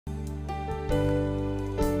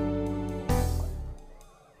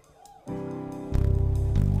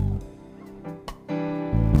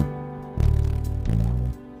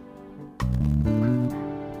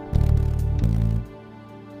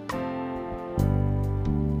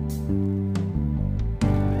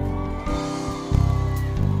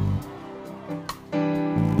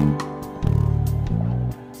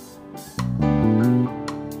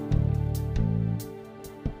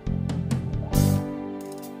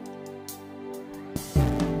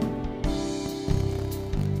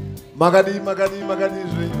Magadi, Magadi, Magadi,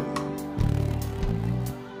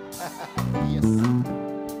 yes.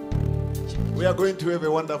 We are going to have a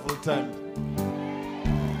wonderful time.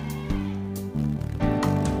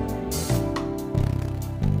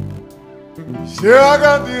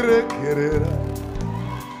 Shagadi Kerera.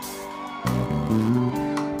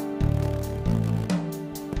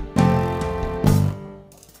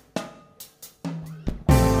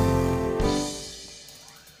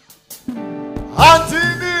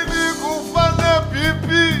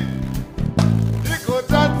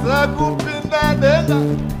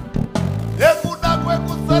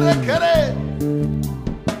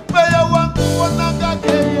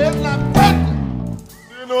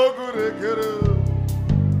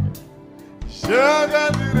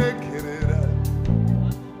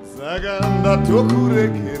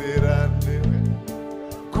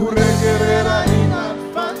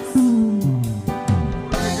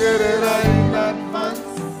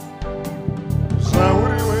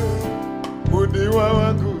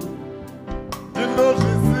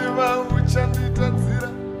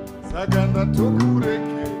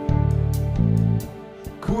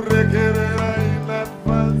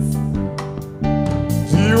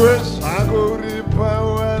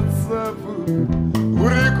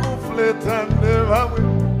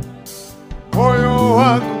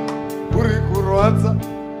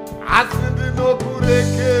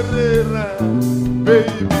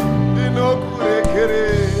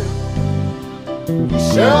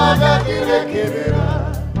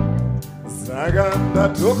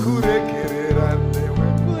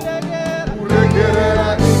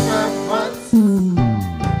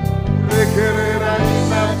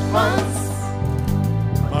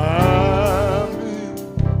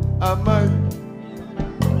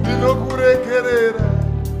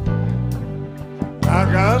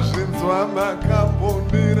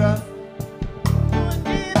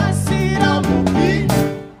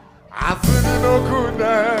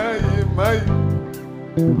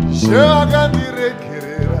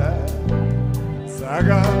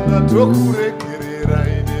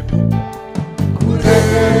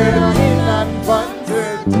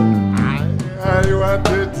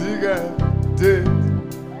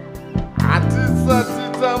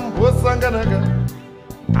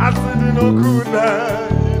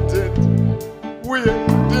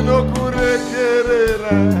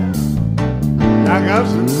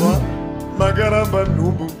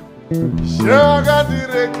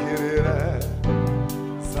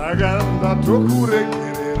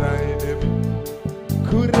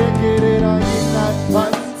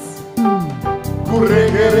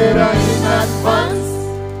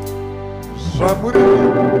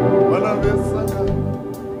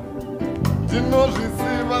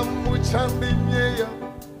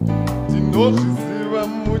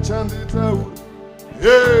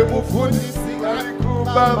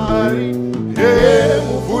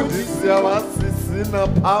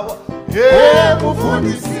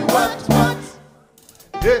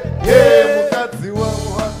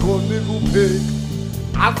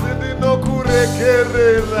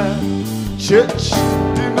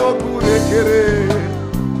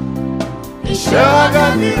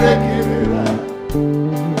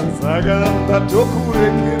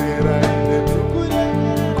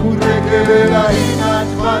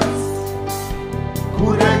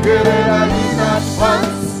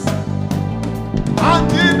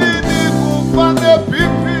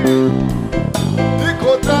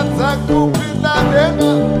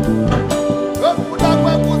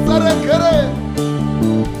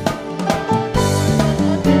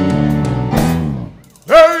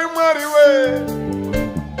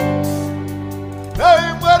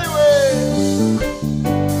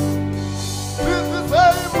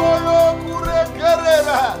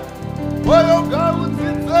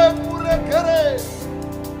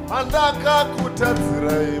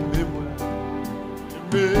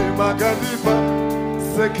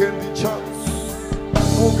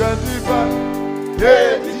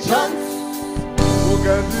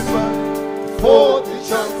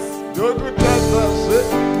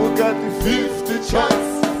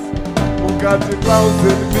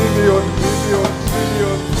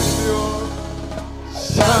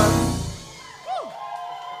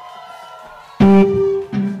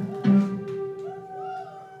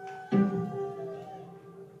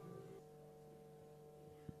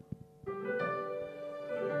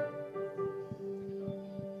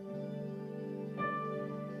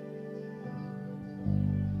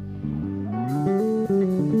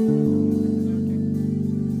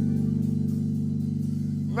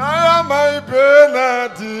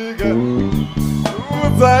 Matika,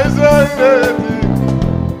 Uzaishaireti,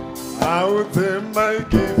 Aute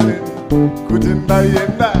Maikisen,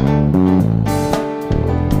 Kutindayenda.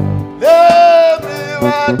 Lemi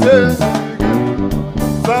Matika,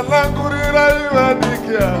 Salangurira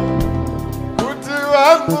Ivadikia, Kuti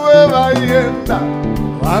Wangue Vayenda,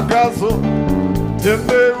 Wakaso,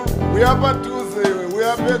 Jende, we are Patuze, we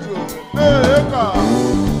are Pedro, Eka.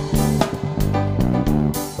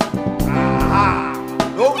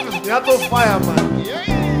 You're the fireman.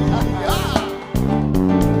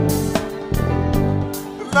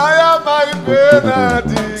 Naya my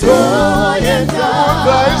penalty. Toyenda.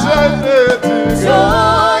 Toyenda.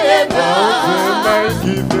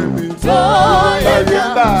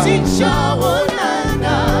 Toyenda.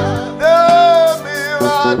 Chichawolana. Toyenda.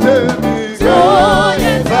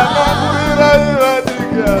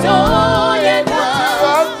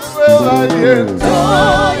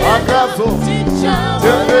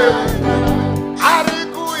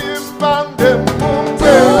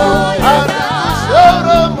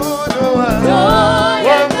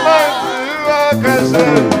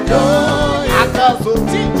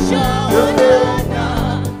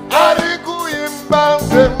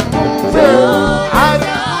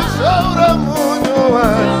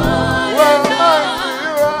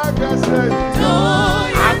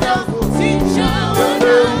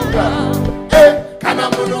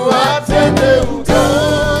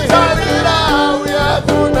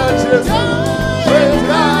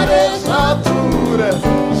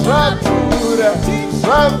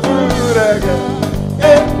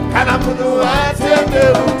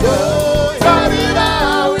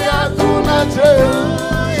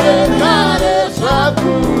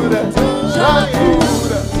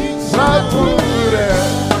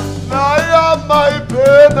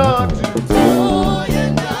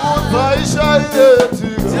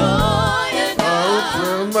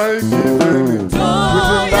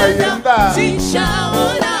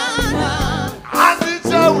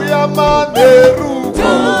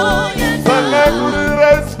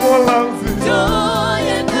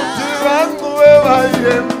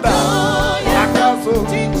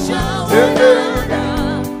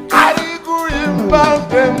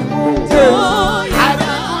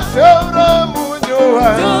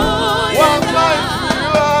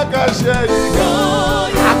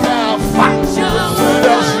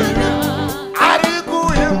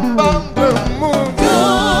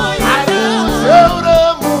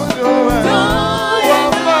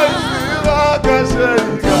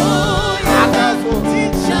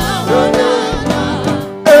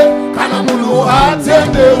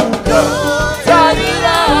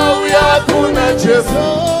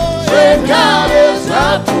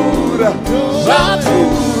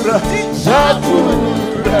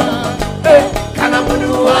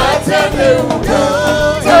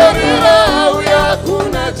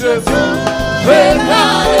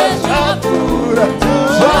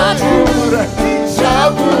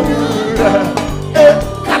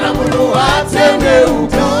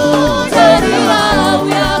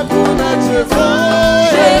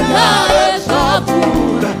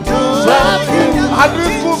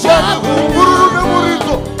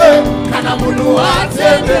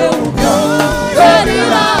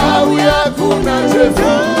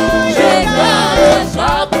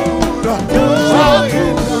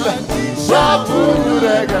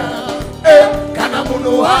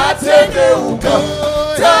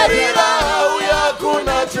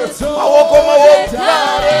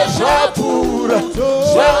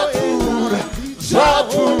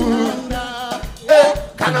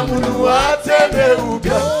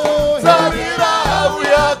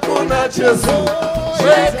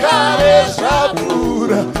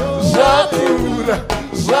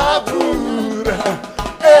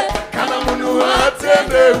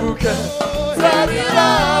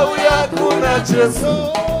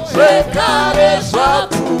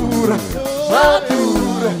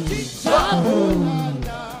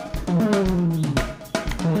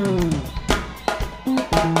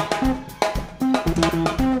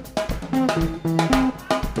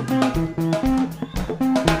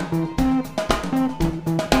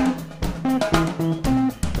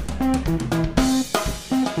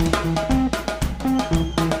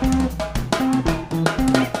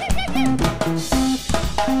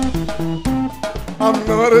 I'm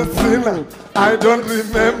not a sinner, I don't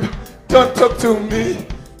remember. Don't talk to me,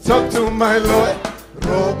 talk to my Lord.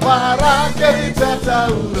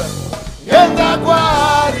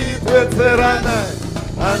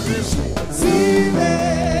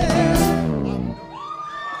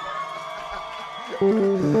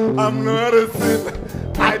 I'm not a sinner,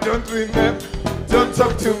 I don't remember. Don't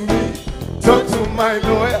talk to me, talk to my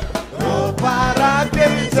lawyer. Ropa rake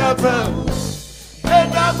richapa.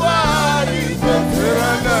 Enda kwari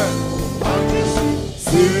teterana.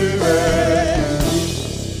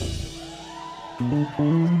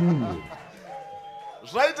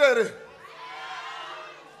 Zvaita here?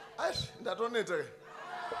 Ndatoneta here.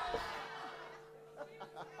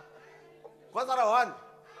 Kwasara 1.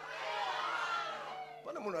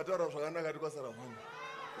 Pane munhu ataura zvakanaka ati kwasara 1.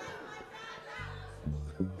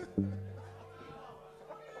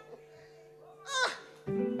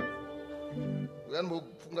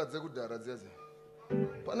 Uyanimbofunga dzekudhara dziyazi.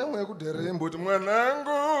 Pane mwe yekudhara imboti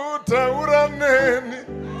mwanangu taura neni.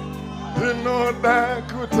 Ndinoda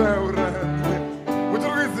kutaura neni.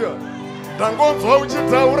 Uchiri kuiziva? Ndangonzwa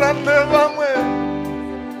uchitaura nevamwe.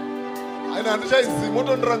 Aina handichaizivi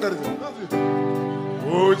motondirangaridza.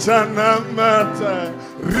 Uchanamata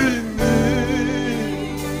rini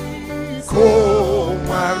ko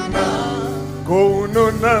mwana ko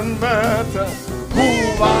unonamata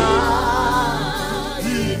kuva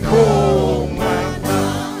iko mwana.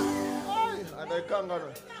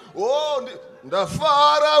 Oh,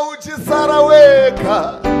 ndafara uchisara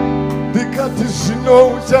weka ndikati zvino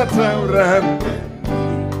uchataura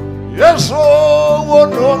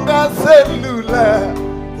yezvowononga selula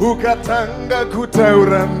ukatanga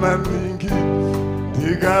kutaura maningi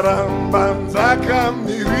ndikaramba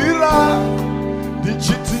ndakamirira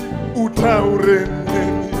ndichiti utaure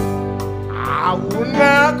neni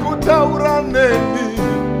hauna kutaura neni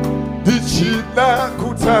ndichida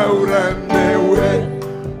kutaura newe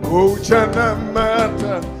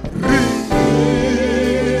uchanamata rini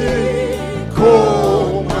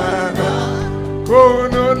komana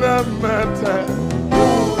kononamata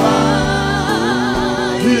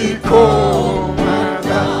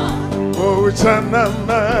ikomana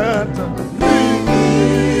uchanamata rini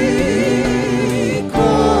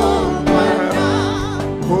komana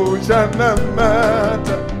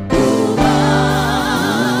uchanamata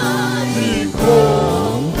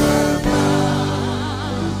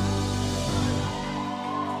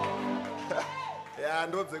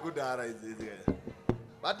ndozekudhara idzidzi.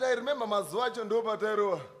 But I remember mazuva acho ndo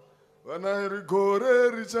patairova vana rigore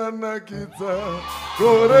richanakidza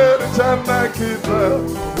gore richanakidza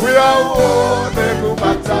uyauone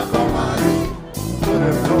kubata kwamari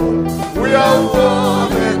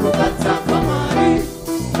uyauone kubata kwamari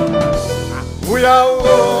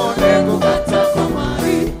uyauone kubata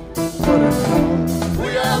kwamari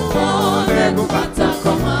uyauone kubata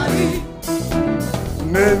kwamari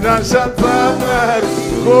nenyasha dzamwari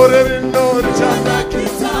gore rino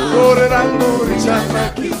richanakidza gore rangu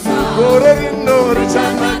richanakidza gore rino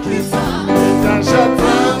richanakidza nenyasha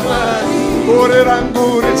dzamwari gore rangu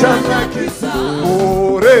richanakidza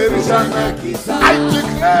gore richanakidza I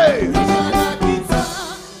declare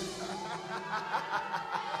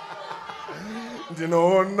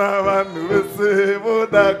ndinoona vanhu vese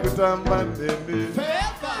voda kutamba neni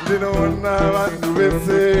ndinoona vanhu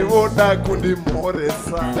vese voda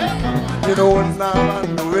kundimhoresa ndinoona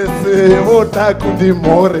vanhu vese voda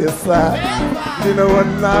kundimhoresa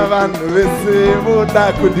ndinoona vanhu vese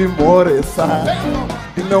voda kundimhoresa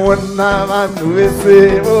ndinoona vanhu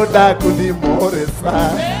vese voda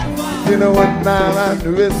kundimhoresa ndinoona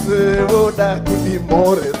vanhu vese voda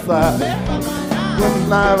kundimhoresa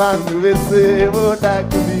ndinoona vanhu vese voda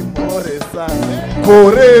kundimhoresa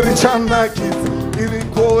gore richanakidza iri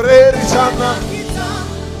gore richanakidza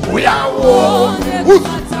uyauone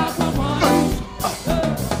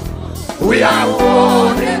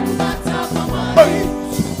uyauone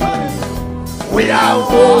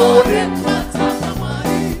uyauone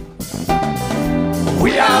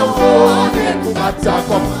uyauone kubata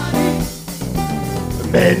kwamari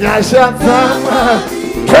nenyasha dzamwari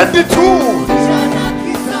 22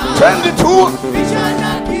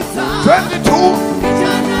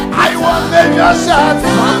 aiwane nyasha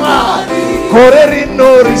dzamwari gore rino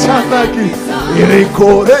richanakidza iri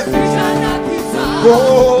gore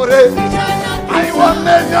gore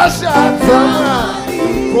aiwane nyasha dzamwari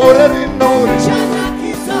gore rino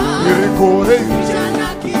richanakidza iri gore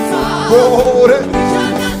gore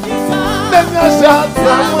nenyasha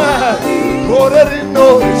dzamwari gore rino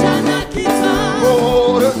richanakidza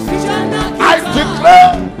gore I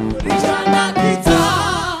declare richanakidza.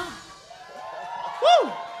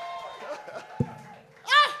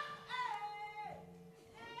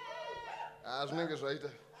 Zvinenge zvaita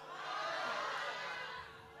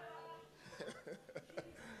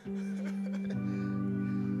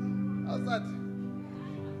asati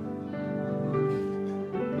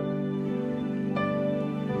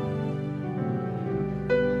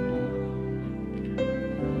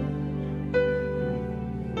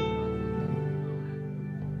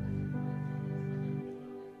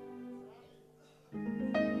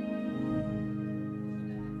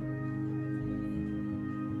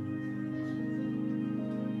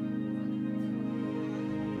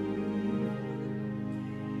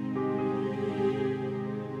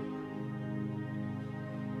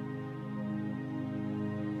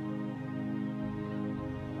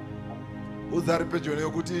Uzari pejone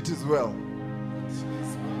yokuti it is well.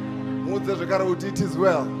 Mudze zvekare kuti it is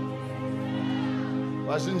well.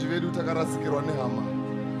 Vazhinji vedu takarasikirwa nehama.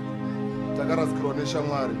 Takarasikirwa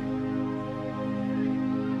neshamwari.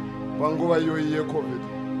 Panguva iyoyi yeCovid.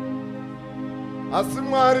 Asi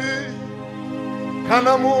Mwari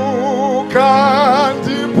kana mukandipa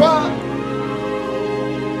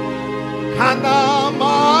kana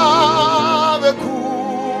mave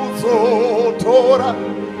kuzotora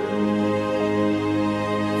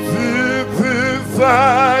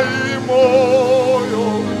dzidzisai moyo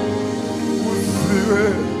uzive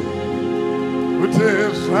kuti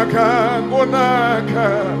zvakangonaka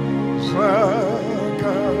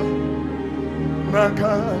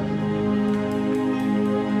zvakanaka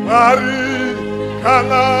Mwari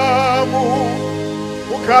kana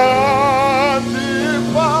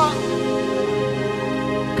mukandipa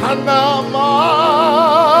kana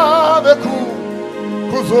mave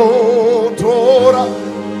kuzotora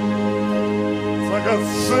saka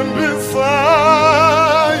simbisai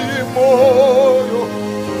moyo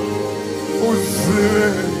uzive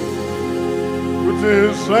kuti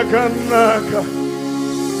zvakanaka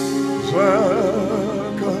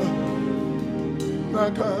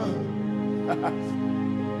zvakanaka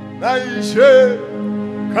naishe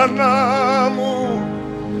kana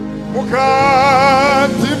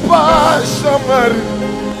mukandipa shamwari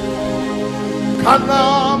kana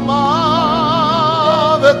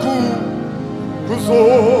mave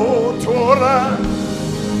kuzotora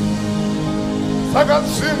saka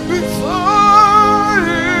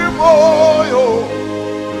simbisai moyo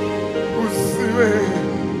uzive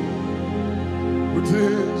kuti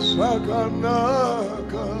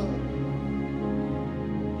zvakanaka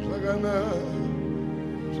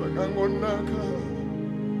zvakangonaka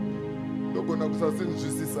ndogona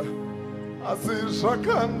kusasinzwisisa asi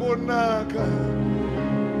zvakangonaka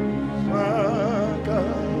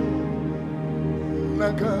zvakanaka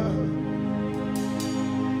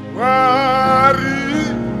Mwari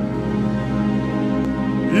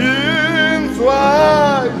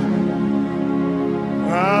inzwai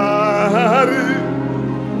Mwari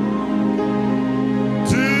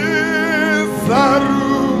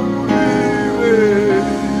tizarurire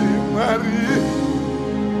Mwari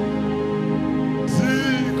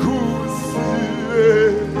tikusive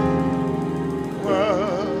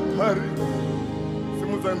Mwari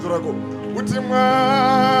simudza inzwi rako kuti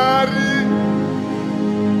Mwari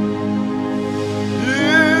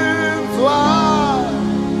inzwai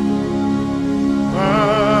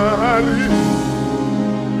Mwari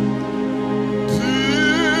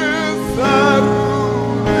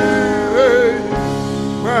tizarurire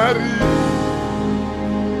Mwari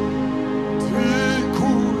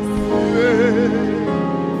tikusive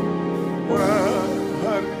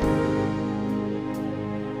Mwari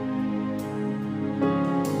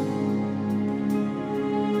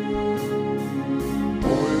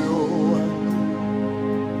moyo wangu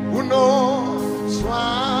unotsvaka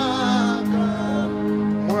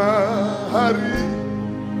Mwari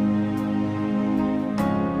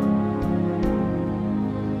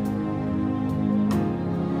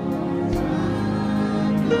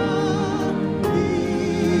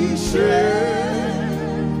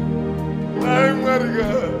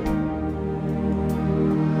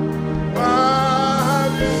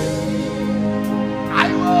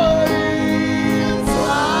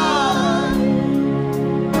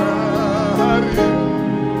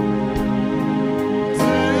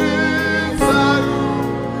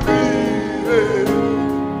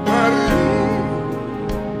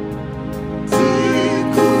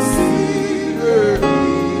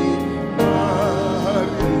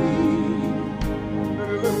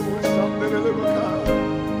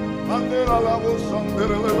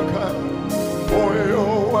moyo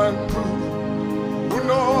wangu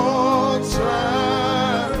unotsvaka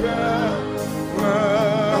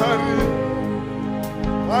Mwari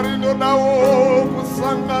Mwari ndodawo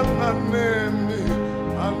kusangana nemi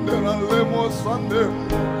andera lemosande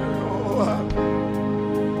moyo wangu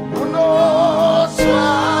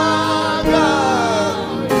unotsvaka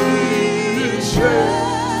Ishe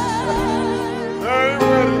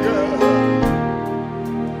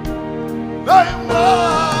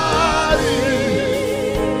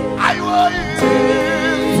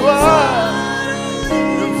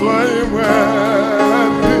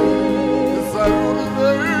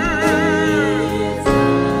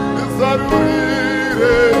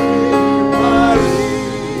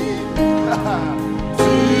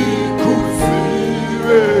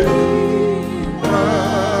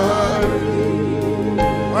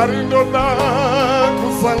Marindoda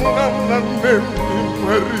kusangana nemi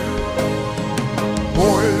Mwari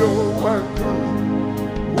moyo wangu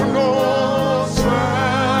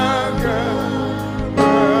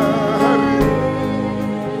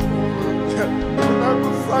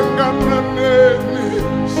sangananeni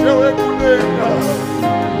shewe kudenga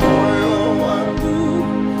moyo wangu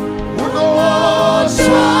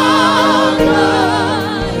unoshwa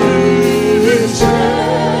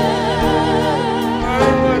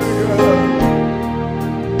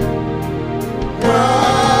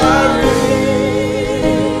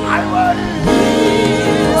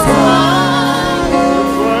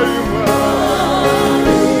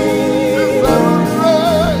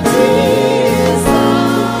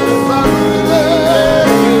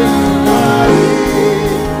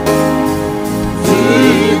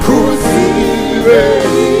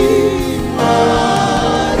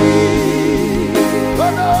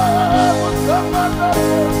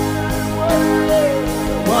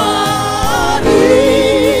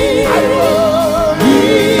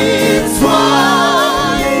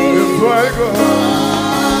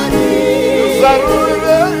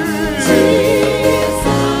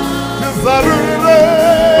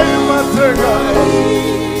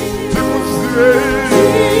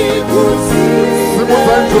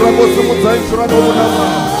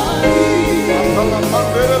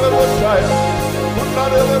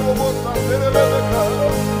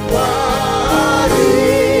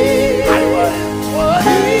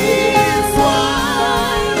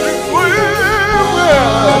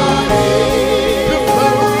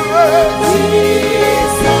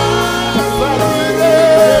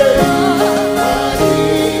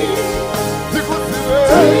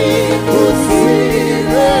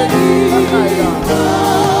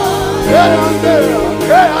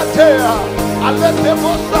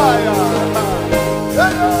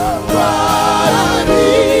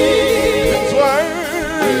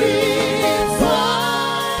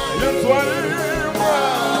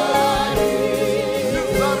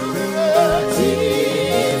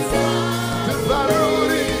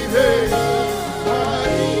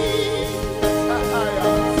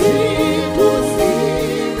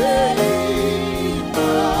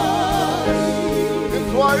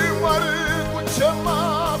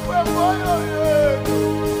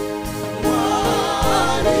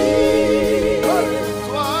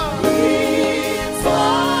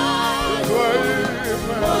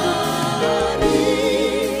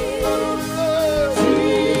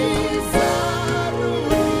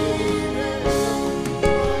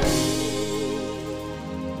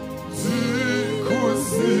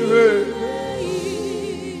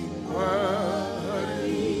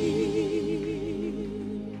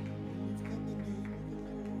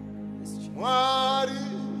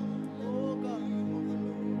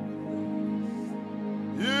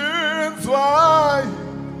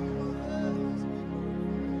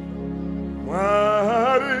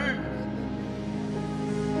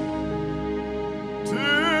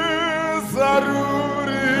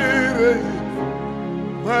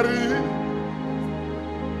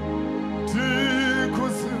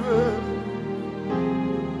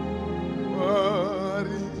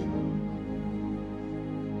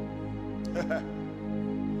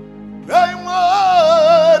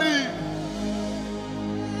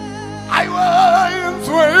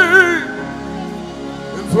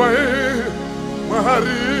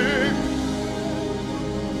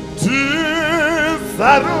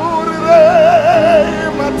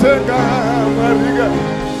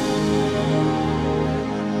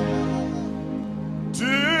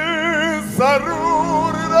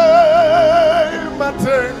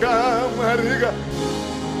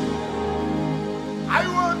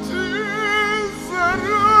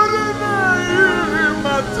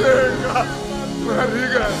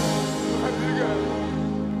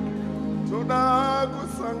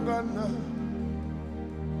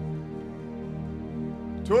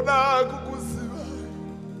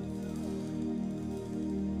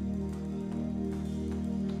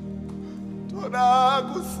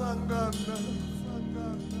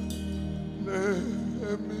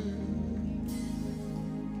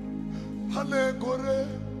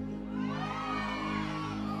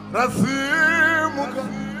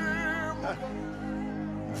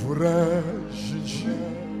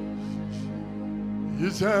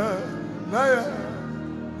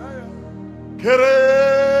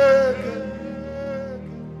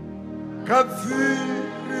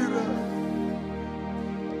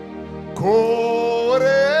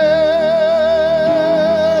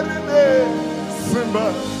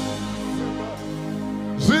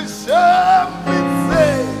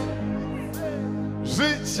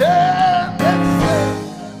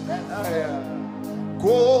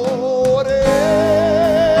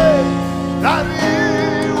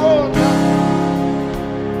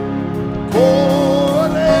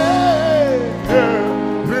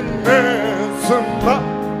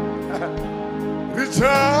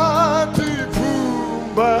Return.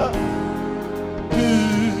 Simba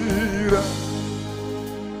Ira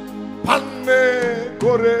Pane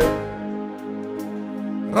Kore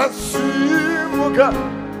Rasimuka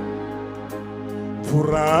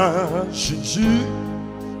Pura Shinji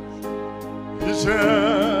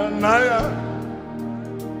Ishanaya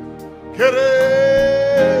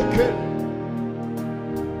Kereke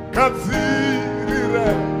Kazirira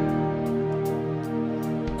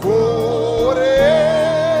Kore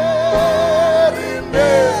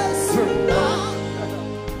Rinesuna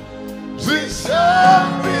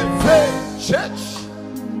Zishamite Church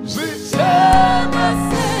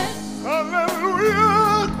Zishamase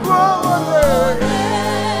Hallelujah Kore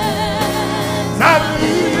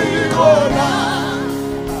Zaliona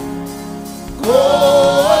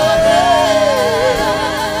Kore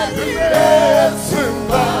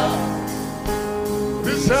Rinesuna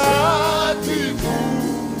Zishati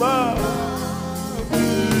Fumba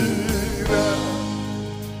Mira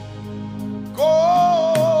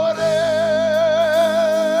Kore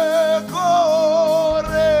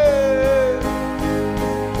Kore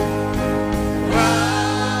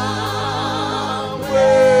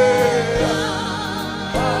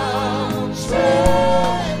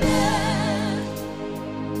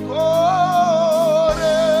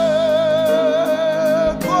Rawe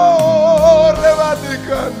Kore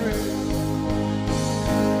Vaticani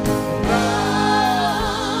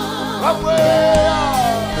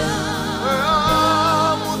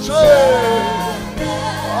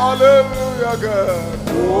Hallelujah, God.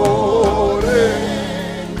 Kore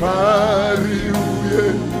Kariuye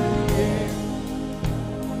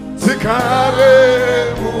Tikare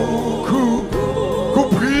Muku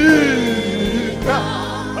Kupina.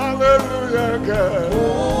 Hallelujah, God.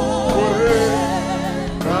 Kore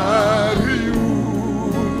Kariuye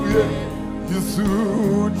Yesu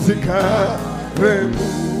Tikare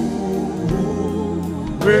Muku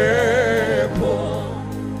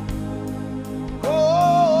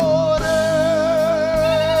Kore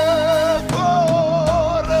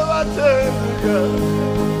Kore Vatenga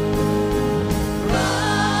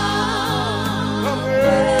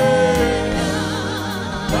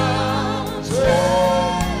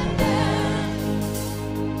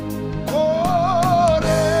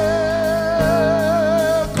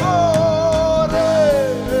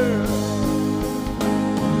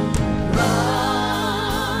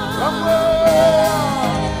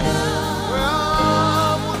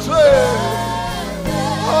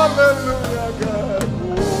Hallelujah, God.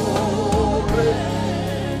 Kore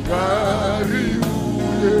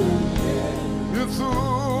Kariuye Yesu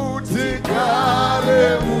Tikare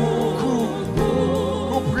Muku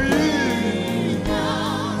Kupina.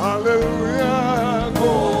 Hallelujah,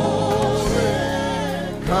 Kore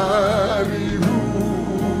Kariuye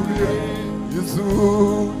Yesu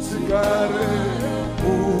Tikare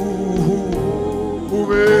Muku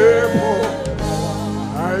Kupina.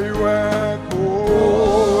 Aiwa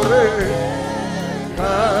Kore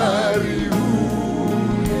Kariuye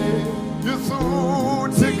Yesu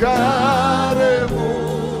Tikare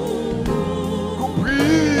Muku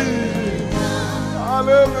Kupina.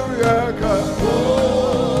 Hallelujah, God.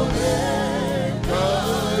 Kore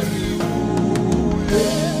Kariuye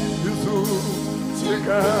Yesu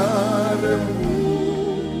Tikare Muku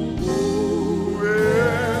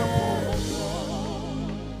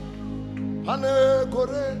Hane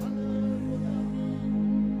Kore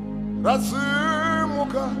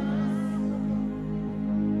Rasimuka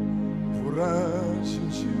Pura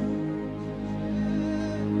Shinji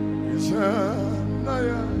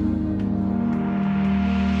Ishanaya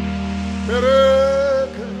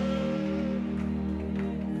Kereke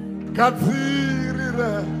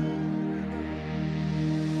Kazirira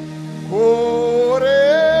Kore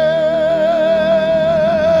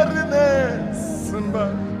Rinesimba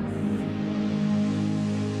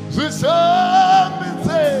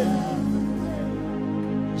Zishamite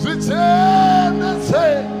Zichenase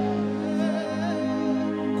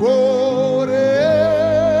Kore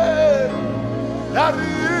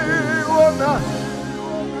Yariona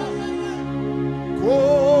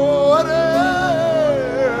Kore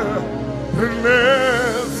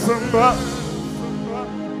Rinesamba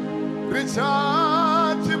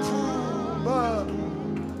Richati Fuma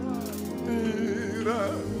Mira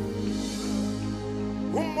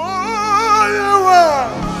Umoya wa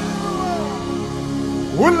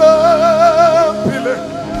Ulapile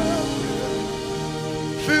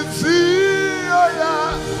Shinsiya ya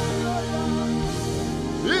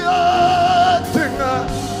Yatinga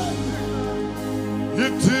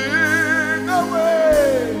Yitinga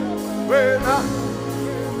Wena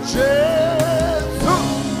Jesus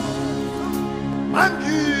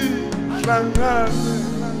Mangi Sangane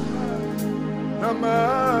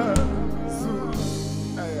namazu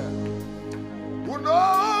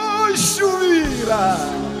unoshuvira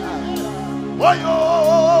moyo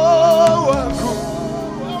wangu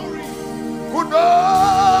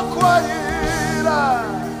kunokwaira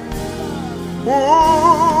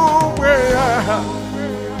mumweya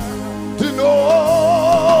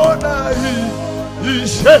tinona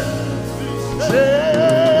ishe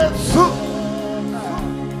Jesu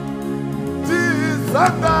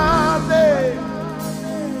tizangane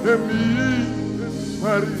nemi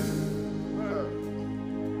mari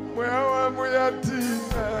moyo wangu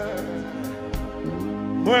yatinga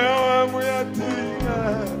moyo wangu yatinga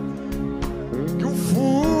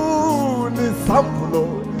kufuni sambulo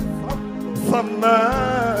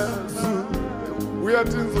samazu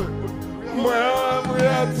uyatinze moyo wangu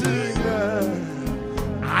yatinga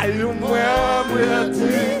ayu moyo wangu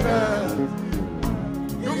yatinga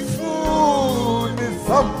kufuni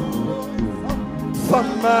sambulo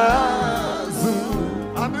samazu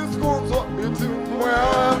andiskunzo iti moyo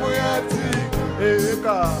wangu yatinga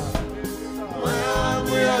eka moyo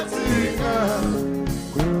wangu yatinga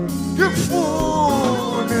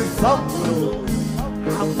kufuni sambulo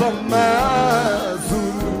samazu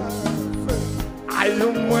ayu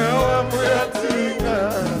moyo wangu yatinga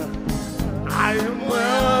ayu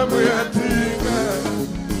moyo wangu yatinga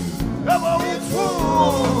eba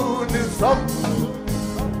kufuni sambulo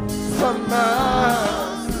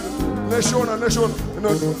samazu neshona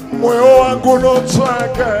moyo wangu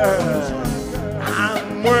notswaka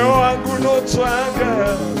moyo wangu notswaka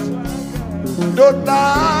ndoda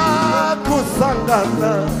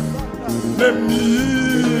kusangana nemi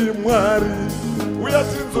mwari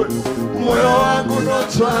uyatinzwe moyo wangu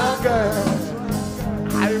notswaka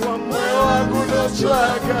aiwa moyo wangu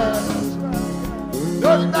notswaka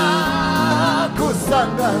ndoda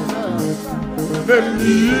kusangana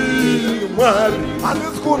nemi mwari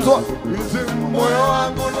andisikunzwa iti moyo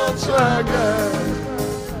wangu notswaka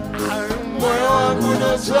moyo wangu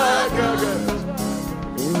notswaka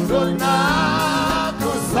ndona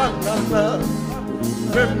kusangana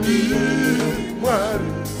nemi mwari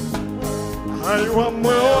aiwa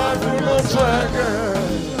moyo wangu notswaka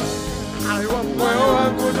aiwa moyo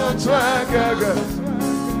wangu notswaka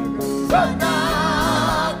ndona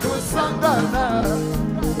kusangana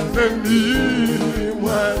nemi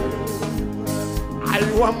mwari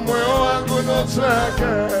aiwa moyo wangu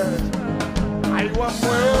notswaka aiwa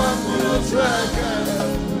moyo wangu notswaka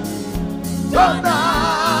ndona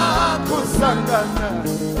kusangana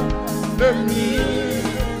nemi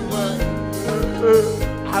mwari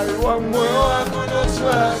aiwa moyo wangu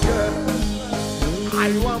notswaka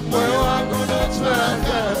aiwa moyo wangu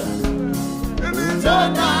notswaka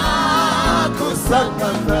ndona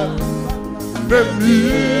kusangana nemi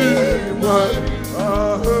mwari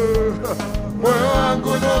moyo wangu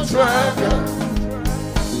notswaka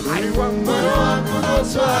aiwa moyo wangu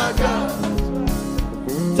notswaka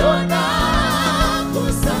ndona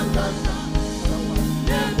kusangana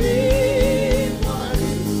nemi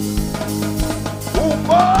mwari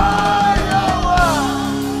umoya wa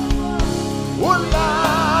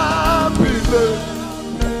ulapile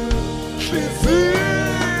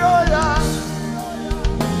hliziyo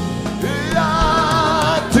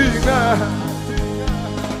yatinga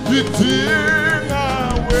yitinga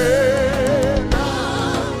wena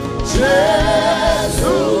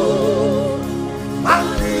Jesu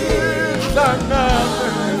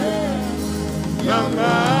angihlangane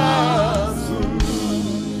namazu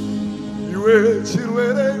iwe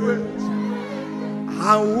chirwere iwe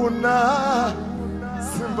hauna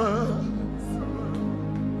simba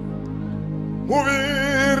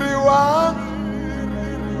muviri wangu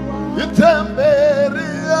itemberi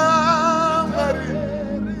ya Mari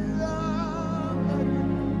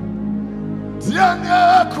tianye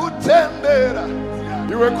kutendera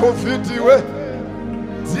iwe COVID iwe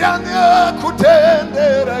tianye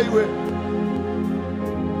kutendera iwe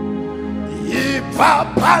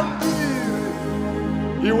ipapandiri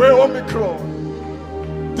iwe Omicron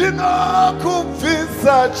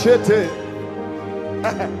dinokuvisa chete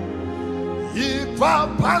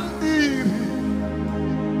ipapandiri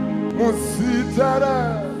musitara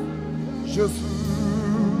Jesu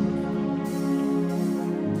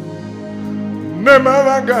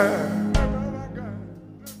nemavanga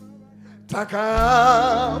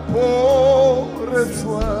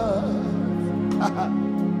takaporeswa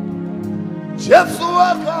Jesu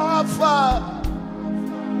akafa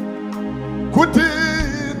kuti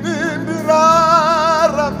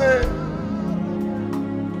nindirarame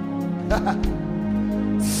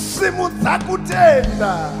simudza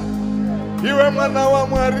kutenda iwe mwana wa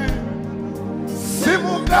Mwari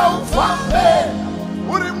simuka ufambe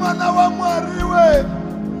uri mwana wa Mwari we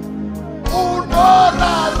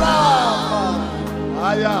unorarama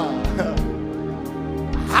aya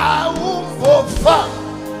haumbofa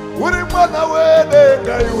uri mwana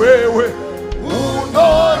wedenga iwewe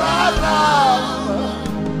unorarama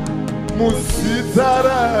muzita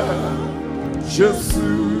Jesu.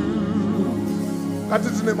 Kati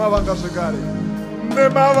tine mavanga zvekare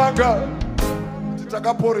nemavanga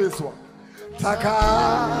takaporeswa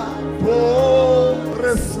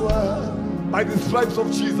by the stripes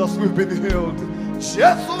of Jesus we've been healed.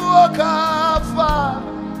 Jesu akafa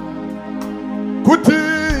kuti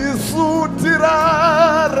isu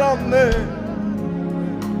tirarame.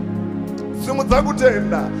 Simudza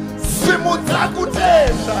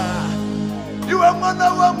kutenda iwe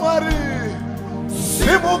mwana wa Mwari,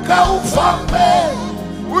 simuka ufambe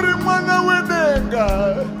uri mwana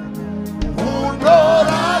wedenga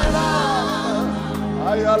unorarama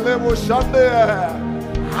ayalevo shande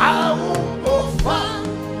haumbofa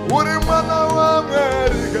uri mwana wa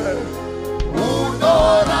Mwari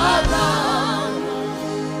unorarama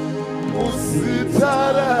muzita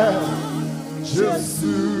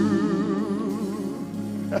Jesu.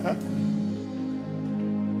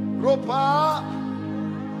 Ropa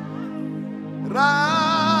ra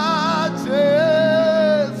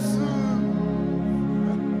Jesu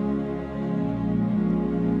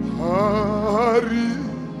hari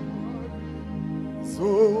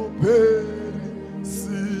zoperi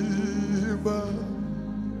simba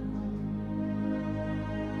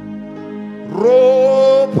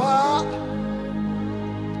ropa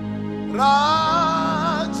ra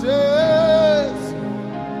Jesu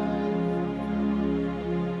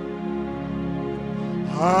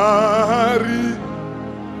hari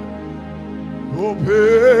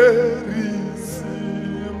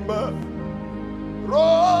operisimba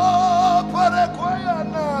ropa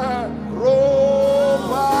rekwayana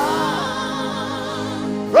ropa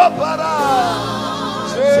ra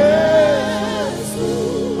Jesu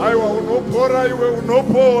aiwa unopora iwe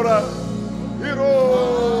unopora iro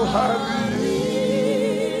hari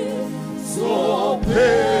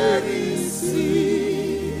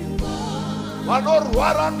zoperisimba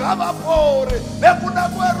vanorwara ngavapore nekuda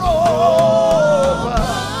kweropa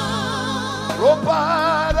ropa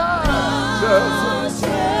ra Jesu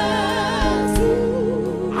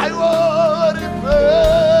aiwori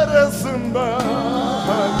pere simba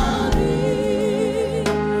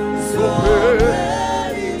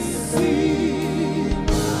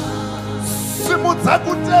simudza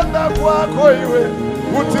kutenda kwako iwe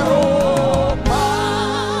kuti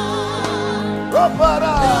ropa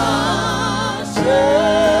ra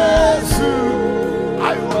Jesu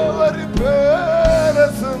aiwori pere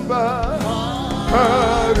simba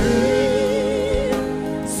hari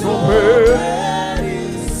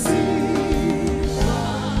zoperisimba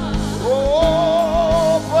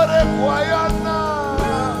ropa rekwayana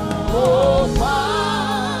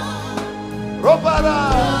ropa ra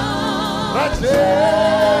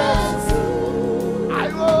Jesu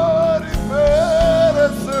aiwori pere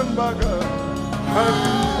simba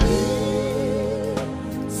hari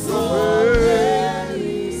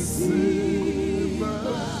zoperisimba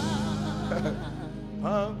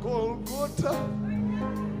Golgotha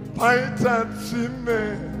paita tsime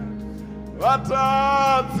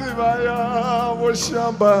vatadzi vaya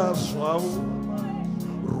voshamba zvavo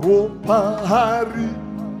ropa hari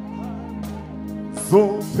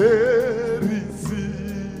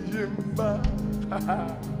zoperisimba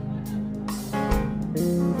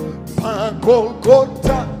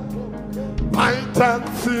paGolgotha paita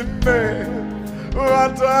tsime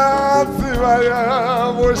vatadzi vaya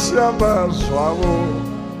voshamba zvavo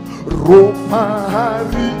ropa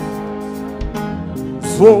hari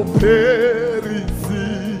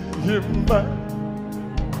zoperisimba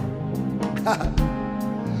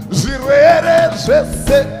zvirwere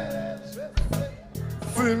zvese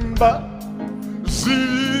simba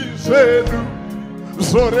zvedu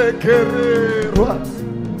zoregererwa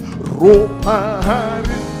ropa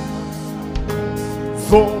hari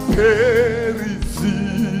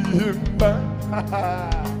zoperisimba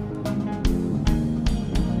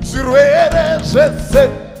zvirwere zvese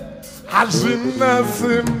hazvina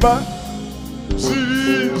simba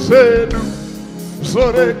zvedu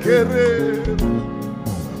zoregererwa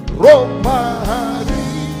ropa hari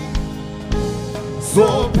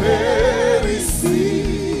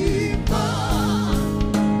zoperisimba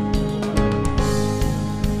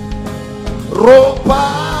ropa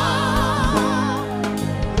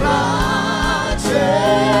ra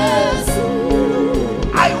Jesu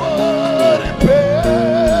aiwori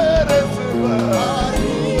pere simba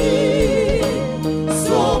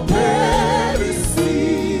zoperisimba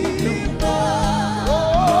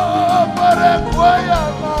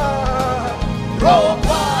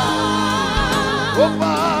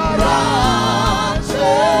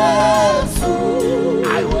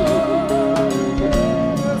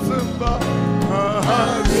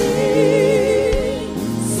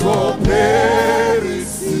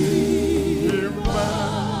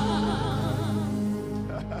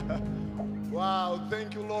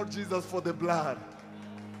Thank you, Lord Jesus, for the blood.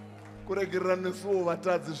 Kuregerera nesuwo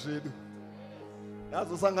vatadzi zvedu.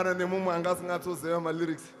 Ndazosangana nemumwe anga asingatsoziva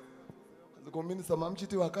malyrics. Ndikominisa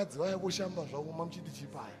mamuchiti vakadzi vaya voshamba zvavo mamuchiti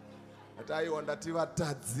chipaya. Ati aiwa ndati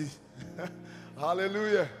vatadzi.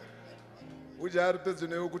 Hallelujah. Uja ari pedyo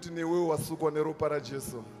newe kuti newewo wasukwa neropa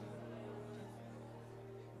raJesu.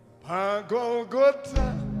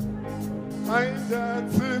 Pagolgota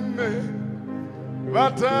aindatsime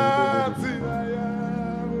vatadzi vaya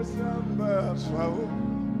voshamba zvavo.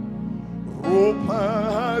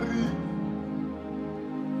 Ropari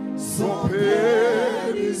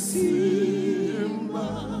soperisimba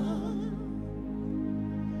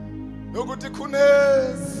nokuti kune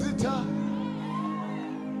zita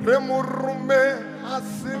remurume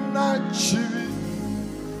asina chivi,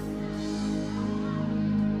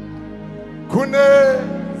 kune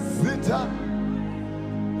zita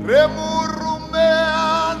remurume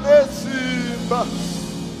ane simba.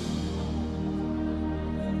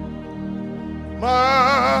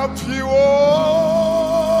 Mapfi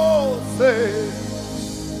wose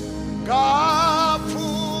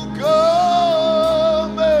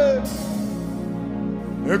ngapfugame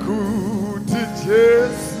nekuti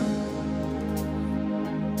Jesu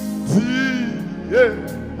ndiye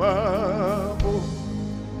mambo.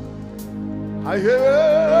 Aye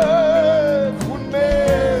kune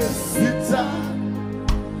zita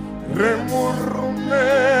remurume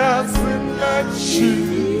asina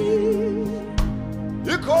chivi,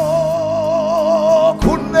 iko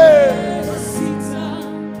kune zita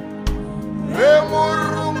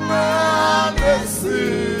remurume ane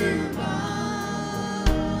simba.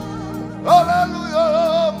 Hallelujah.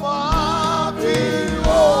 Mapfi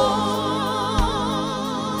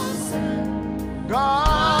wose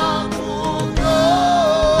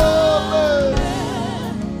ngapfugame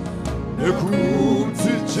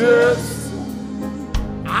nekuti Jesu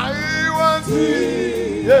aiwa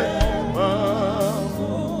ndiye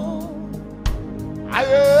mambo.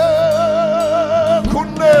 Aye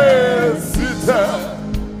kune zita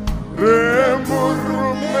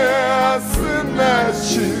remurume asina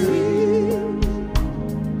chivi,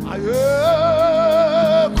 aye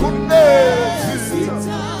kune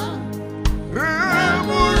zita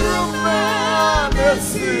remurume ane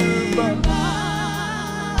simba.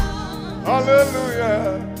 Hallelujah.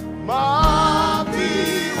 Mapfi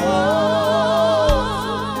wose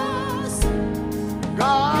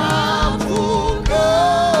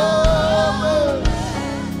ngapfugame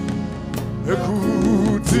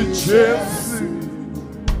nekuti Jesu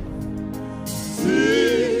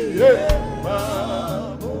ndiye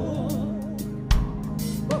mambo.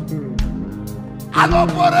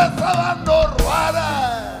 Anoporesa vanorwara.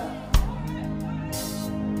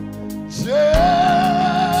 Jesu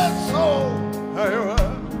aiwa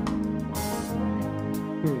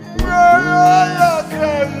mweya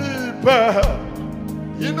yakaipa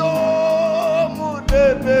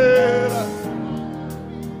inomudedera.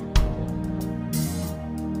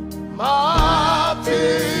 Mapfi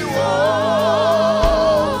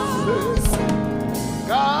wose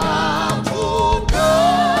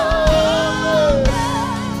ngapfugame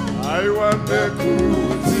aiwa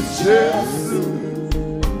nekuti Jesu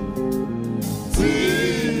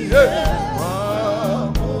ndiye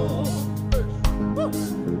mambo.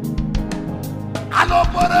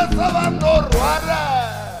 Anoporesa vanorwara.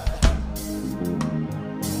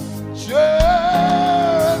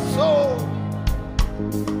 Jesu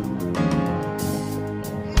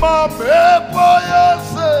mamhepo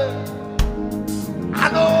yose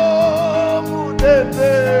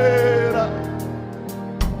anomudedera.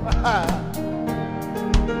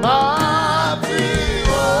 Mapfi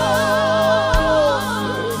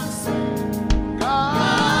wose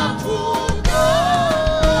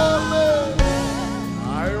ngapfugame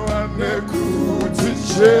aiwa nekuti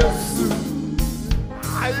Jesu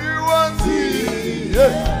aiwa ndiye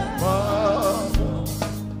mambo.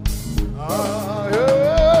 Aye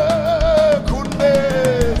kune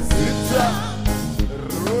zita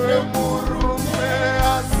remurume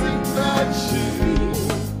asina chivi,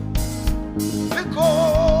 iko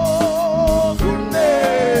kune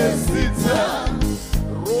zita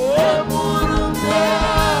remurume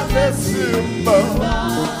ane simba.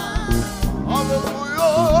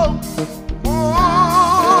 Hallelujah.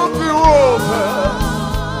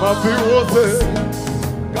 Mapfi wose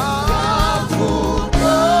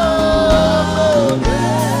ngapfugame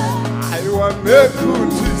aiwa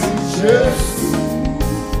nekuti Jesu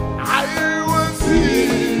aiwa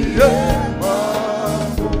ndiye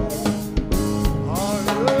mambo.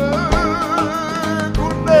 Aye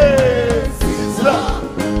kune zita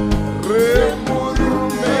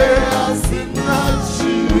remurume asina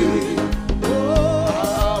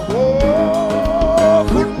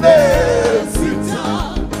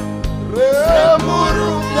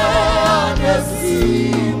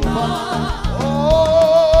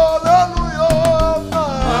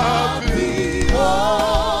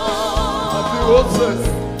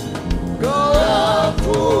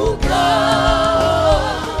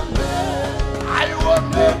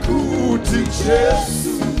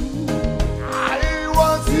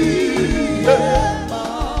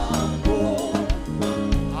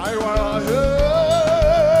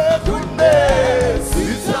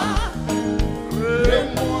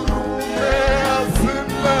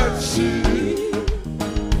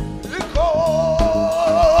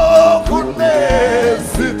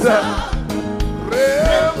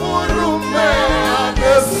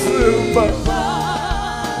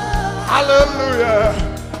Hallelujah.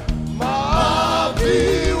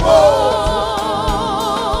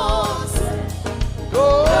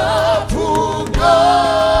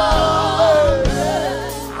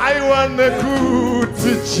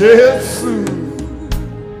 Jesus,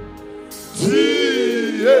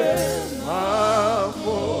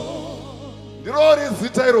 ndiro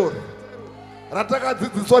zita iroro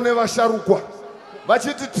ratakadzidziswa nevasharukwa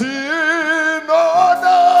vachiti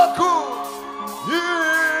tinoda kuimbira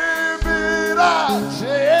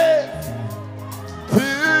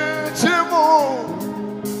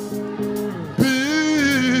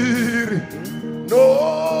tichimumbiri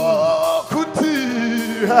nokutiha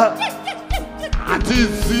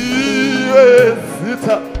atizive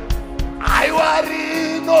zita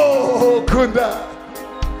aiwarinokunda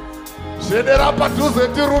zvedera padhuze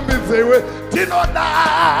tirumbidzewe tinoda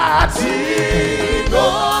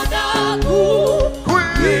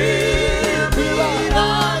kuimbira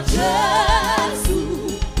Jesu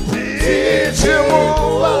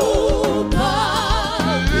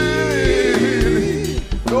tichimumbiri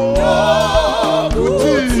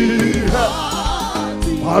nokutiha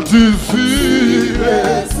atizive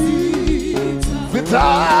zita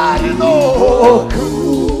rinokunda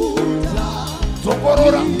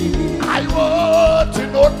zokorora aiwo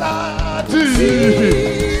tinoda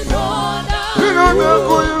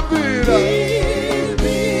kuimbira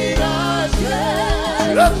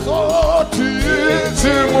Jesu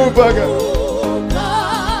tichimubaga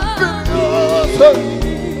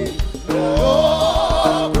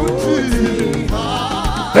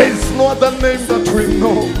there is no other name that we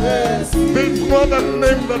know. There is no other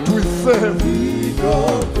name that we serve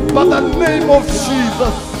but the name of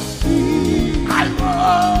Jesus. I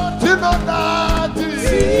want to know that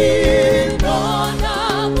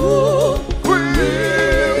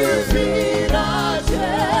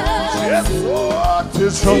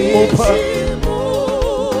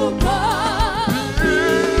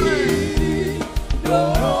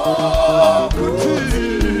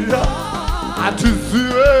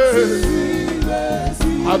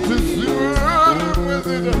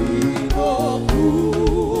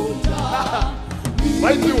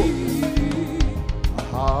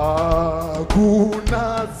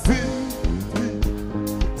hakuna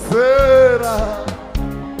sera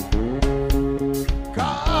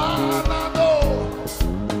kanano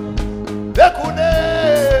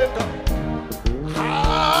dekunenga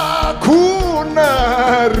hakuna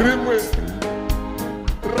rimwe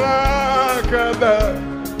rakada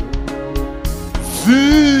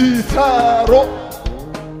zitaro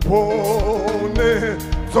pone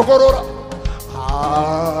zokorora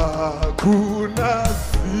hakuna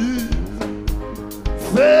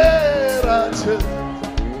Serache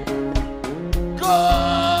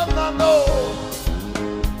Kanano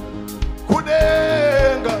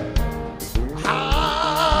Kunenga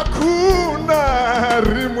Hakuna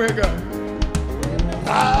Rimwega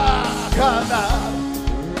Akana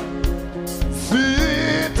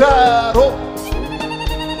Sitaro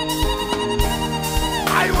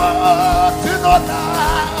I want to know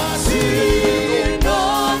that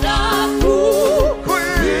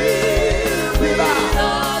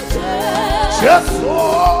Jesu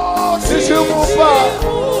tichimupa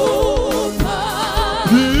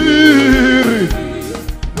piri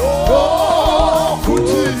nokutiha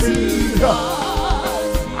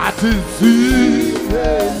atizive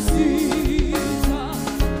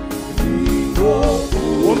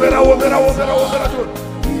womera I want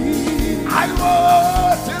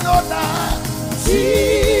to know that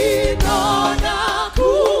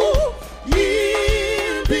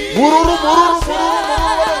mururu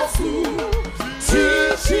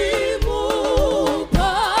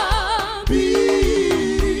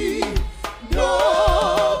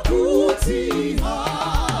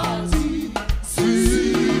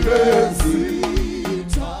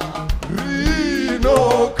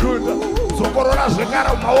Zokorora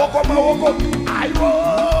zvekara maoko aiwo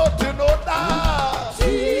tinoda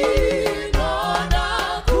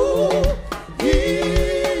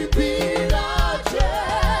kuimbira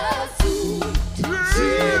Jesu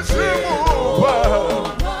tichimupa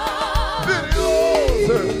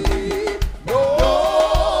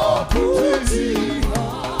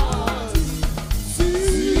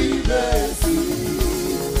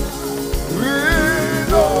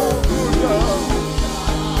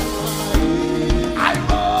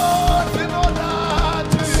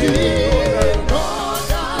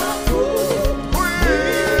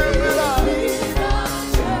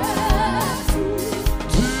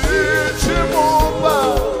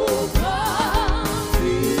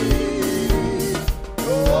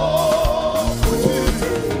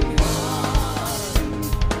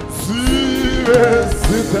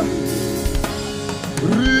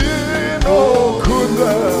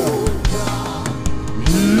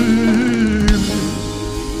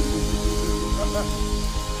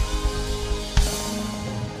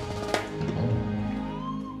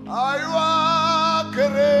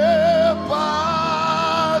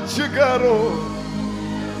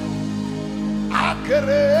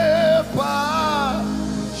akerepa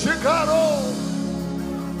shikaro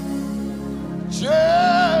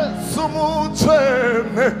Jesu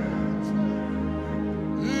mutsene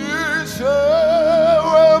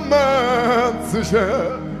ishewe manzishe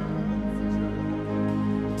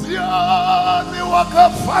Diani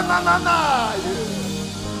wakafanana naye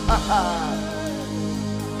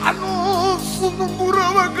anusunungura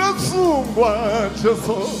wakasungwa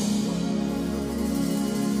Jesu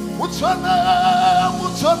Muchane,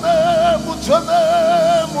 muchane, muchane,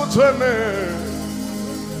 muchane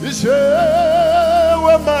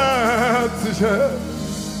Ishewe matishe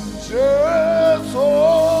Jesu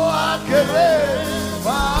akere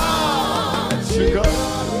machika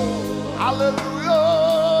Hallelujah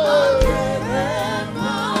Akere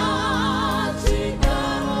machika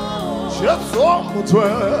Jesu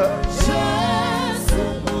muchane Jesu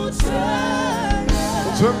muchane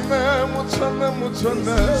Muchane,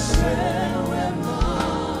 muchane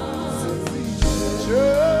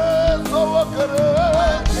Jesu akere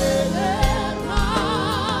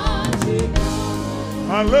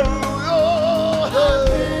Hallelujah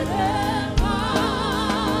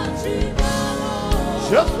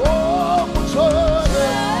Jesu muchane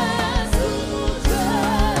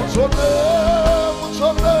Muchane,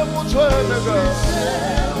 muchane, muchane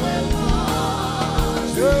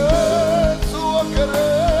Jesu akere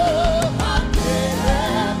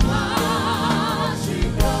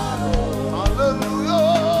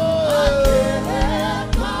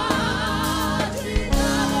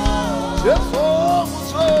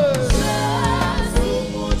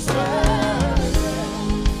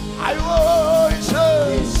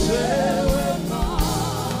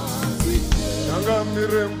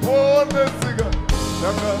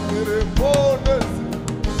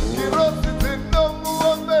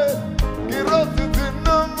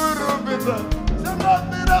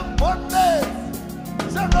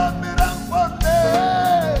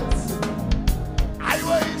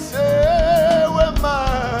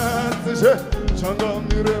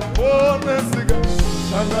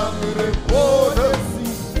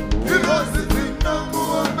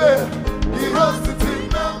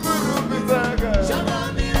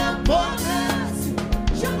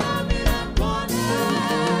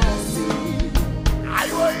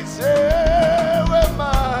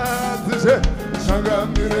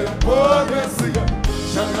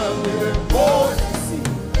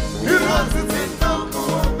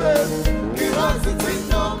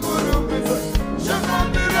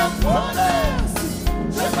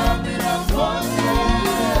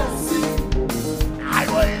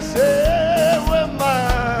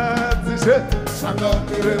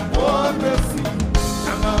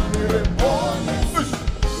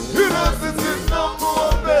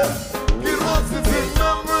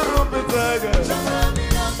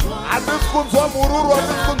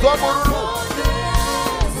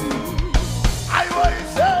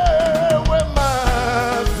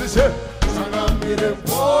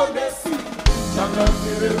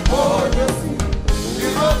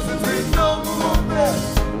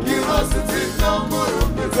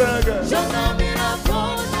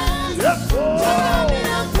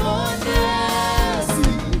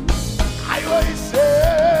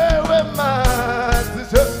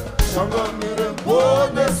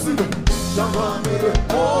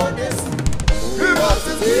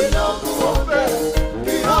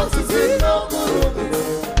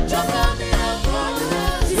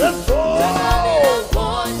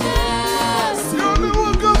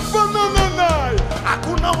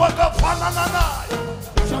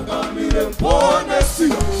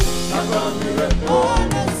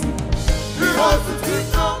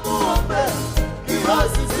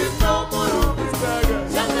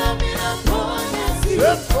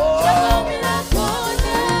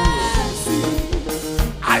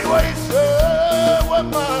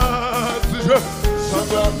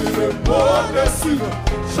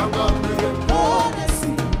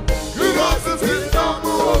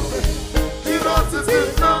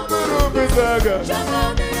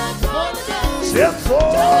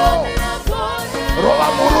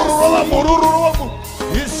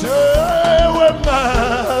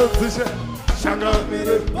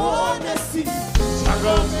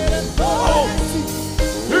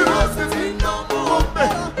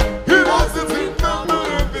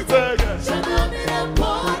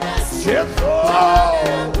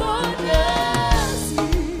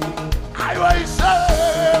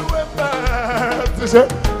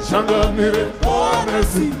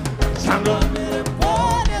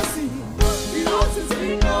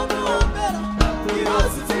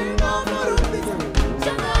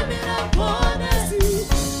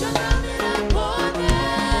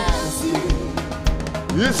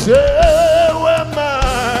Ishewe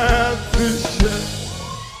mazishe.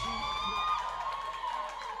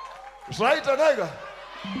 Zvaita nega.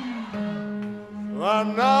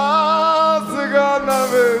 Vanasikana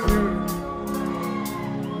venyu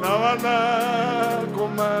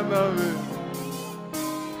navanakomana venyu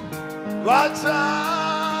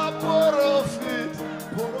vachaprofita,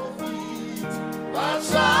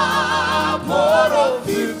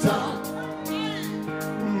 vachaprofita.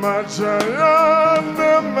 Majaya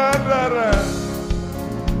nemhandara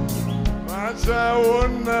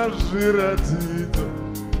vachaona zviratidzo,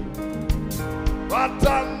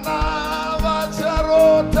 vatana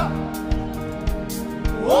vacharota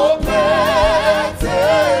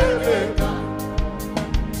Opedzereka.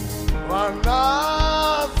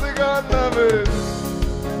 vanasikana venyu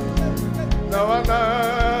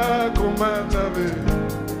navanakomana venyu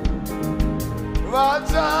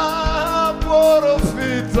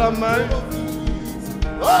vachaprofita mai,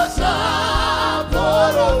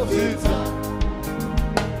 vachaprofita.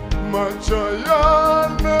 majaya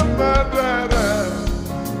nemhandara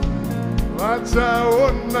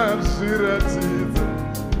vachaona zviratidzo,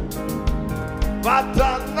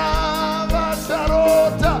 vatana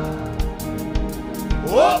vacharota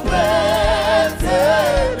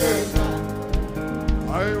Opedzereka.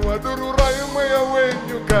 aiwa dururai mweya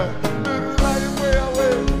wenyu ka, dururai mweya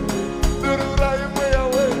wenyu, dururai mweya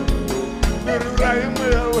wenyu, dururai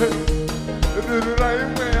mweya wenyu, dururai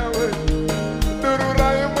mweya wenyu,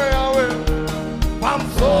 dururai mweya wenyu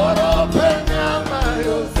pamusoro penyama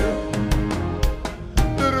yose,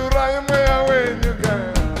 dururai mweya wenyu ka,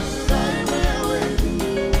 dururai mweya wenyu,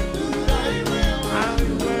 dururai mweya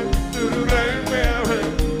wenyu, dururai mweya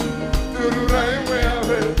wenyu, dururai mweya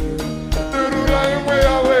wenyu, dururai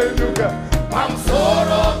mweya wenyu ka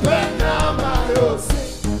pamusoro penyama yose.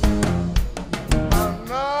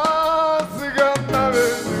 Vanasikana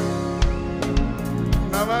venyu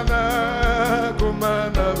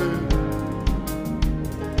navanakomana venyu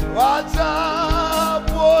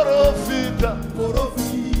vachaprofita,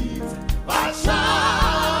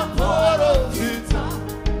 Vachaprofita.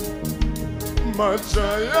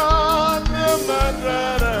 majaya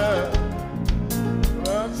nemhandara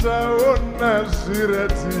vachaona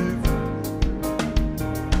zviratidzo,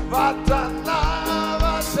 vatana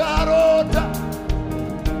vacharota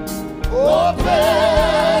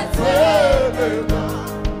Opedzereka.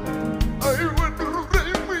 aiwa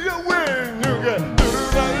dururai mweya wenyu ka,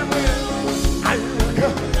 dururai mweya, aiwa ka,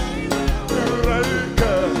 dururai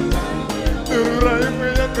ka, dururai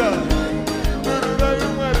mweya ka, dururai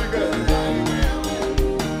mwari ka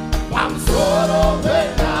Pamusoro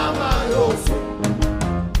penyama yose.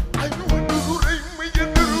 aiwa dururai mweya,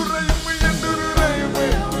 dururai mweya, dururai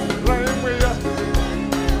mweya, dururai mweya,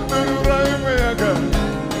 dururai mweya ka,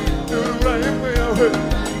 dururai mweya we,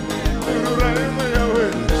 dururai mweya we,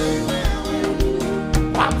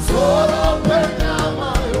 Pamusoro penyama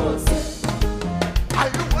yose.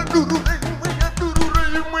 aiwa dururai mweya,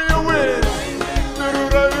 dururai mweya we,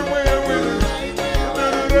 dururai mweya we,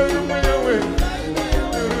 dururai mweya we,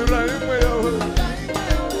 dururai mweya we.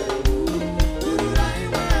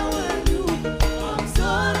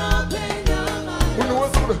 Pamusoro penyama Munhu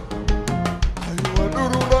wese kuda. Aiwa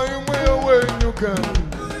dururai mweya wenyu ka,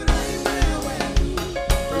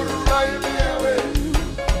 dururai mweya wenyu,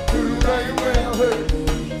 dururai mweya wenyu,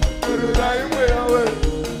 dururai mweya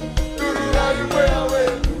wenyu, dururai mweya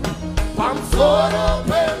wenyu pamusoro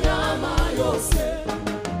penyama yose.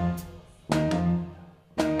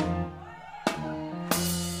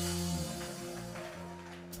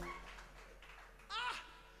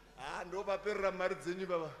 ndovaperera mari dzenyu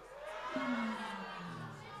baba.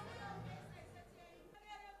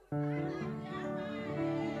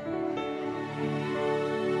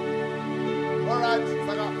 Alright,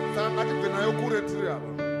 saka ngatibvenayo kure tiri apa.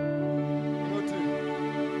 Inoti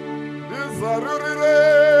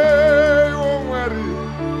ndizarurirei Mwari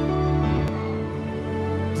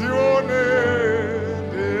tione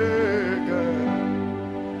ndega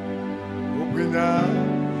kubwinya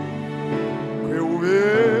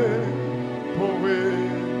kweuvepo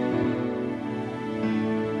hwenyu.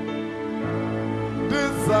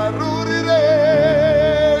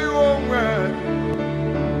 Ndizarurirei Mwari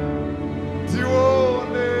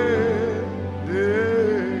tione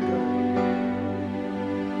ndega.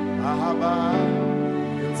 Ahaba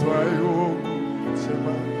inzwayo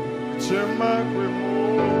kuchema, kuchema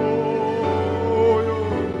kwemoyo.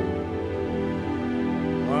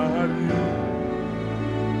 Mwari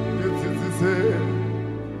ndidzidzise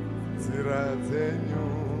nzira dzenyu.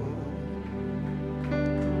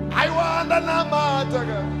 Aiwa ndanamata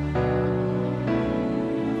ka,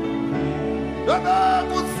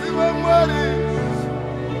 Mwari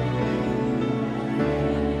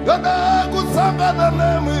Yoda kusangana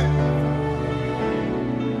nami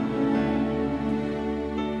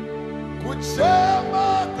Kuchema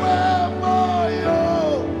kwe moyo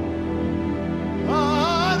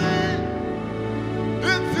Mwari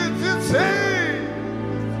Itititi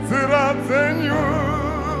Zirazenyu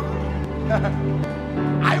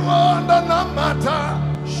I wonder no matter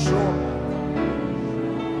sure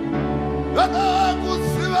Yoda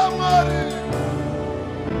kusiva Mwari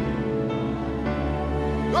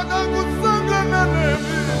Yoda kusangana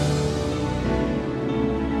nami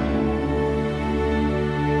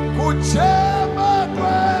Kuchema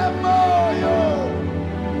kwe moyo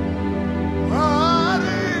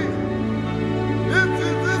Mwari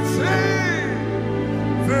Itititi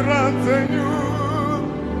Zirazenyu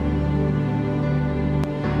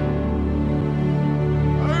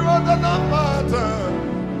I wonder no matter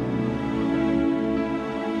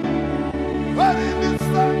What in this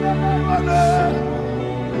song that I wanna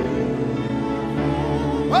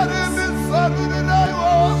What in this song that I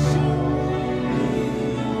want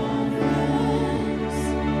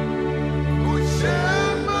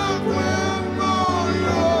Kuchema kwe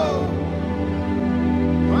moyo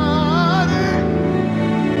Mwari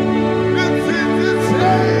Itititi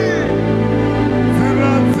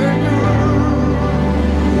Zirazenyu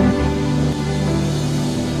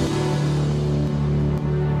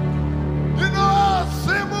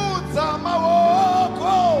Simudza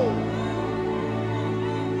maoko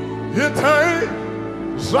Itai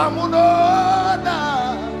zvamunoda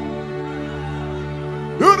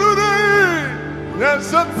Dururi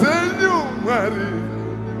nyasha dzenyu Mwari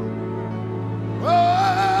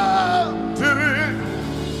Tiri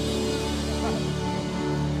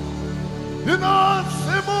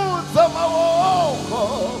Ndinosimudza maoko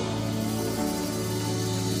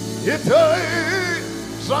Itai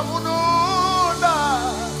zvamunoda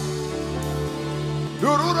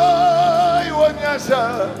Dururai wanyasha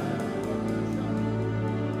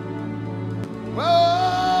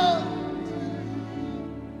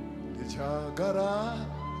Ndichagara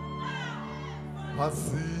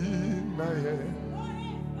pasi naye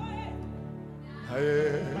Naye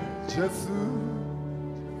Jesu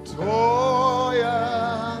toyangana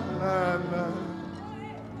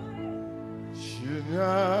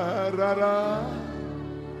Chinyarara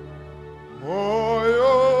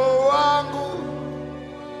moyo wangu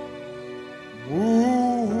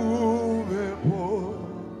uvepo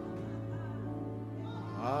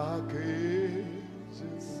ake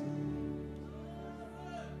Jesu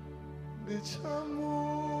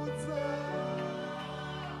ndichamudza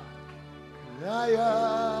nyaya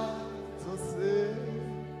dzose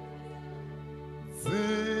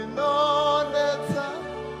dzinonetsa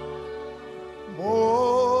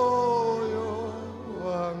moyo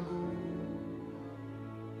wangu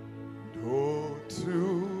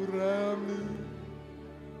ndoturami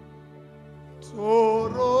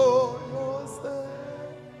toro yose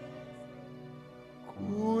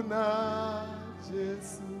kuna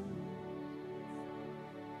Jesu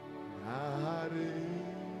nare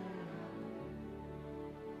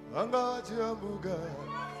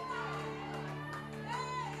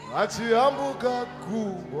achiambuka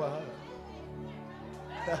kugwa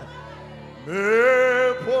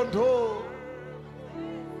nepondo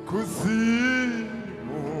kusimuka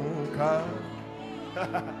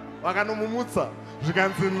vakanomumutsa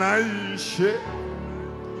zvikanzi naishe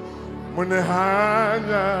mune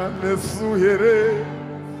hanya nesu here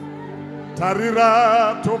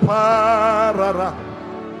tarira toparara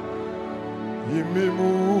imi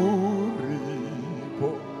muripo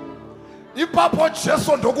ipapo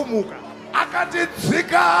Jesu ndokumuka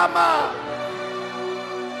akatidzikama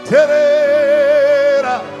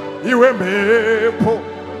terera iwe mhepo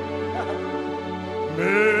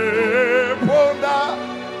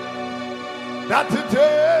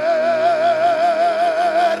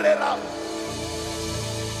ndatiterera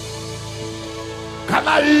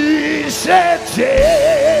kana Ishe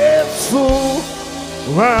Jesu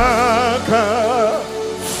vakasiura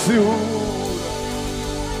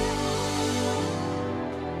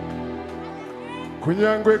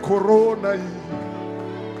kunyangwe korona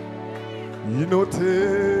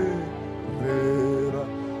inoterera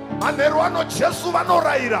manheru ano Jesu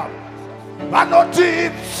vanorayira vanoti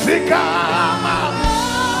tsikama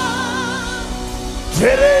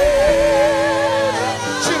terera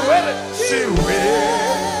chirwere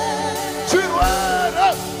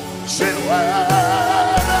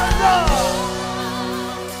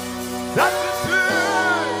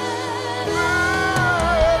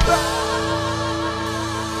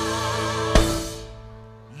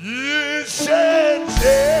Ishe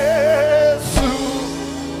Jesu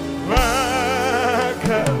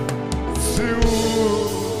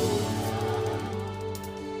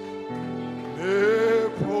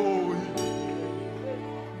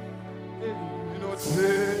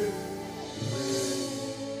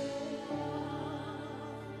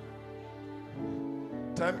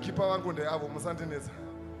timekeeper vangu ndeavo musandinetsa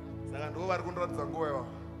saka ndo vari kundiratidza nguva ivavo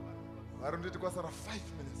vari nditi kwasara 5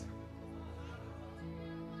 minutes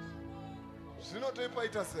zvino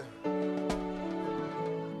toipaita sei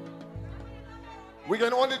we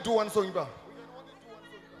can only do one song ipa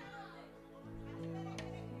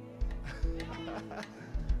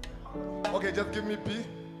okay just give me B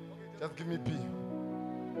just give me B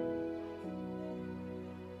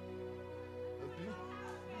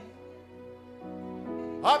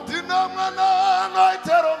handina mwana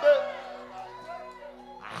anoiterombe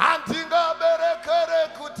handingaberekere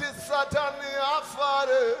kuti satani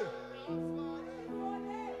afare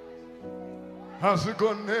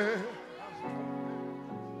hazvigone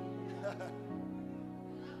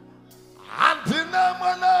handina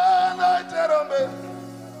mwana anoiterombe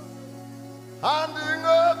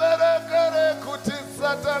handingaberekere kuti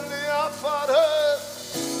satani afare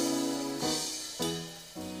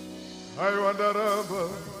aiwa ndaramba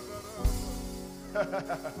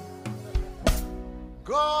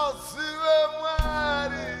ngosiwe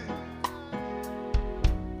Mwari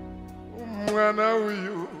mwana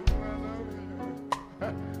uyu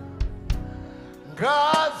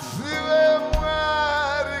ngasiwe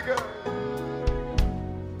Mwari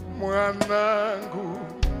mwanangu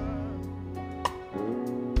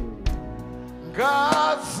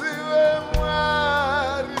ngasiwe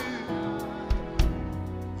Mwari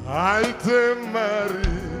aite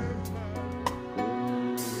mari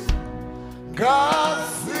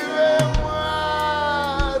ngasiwe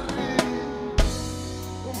Mwari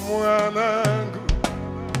mwanangu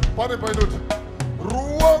pane painoti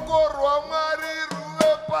ruoko rwaMwari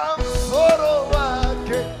ruve pamusoro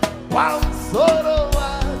wake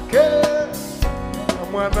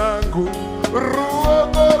mwanangu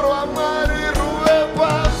ruoko rwaMwari ruve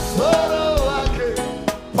pamusoro wake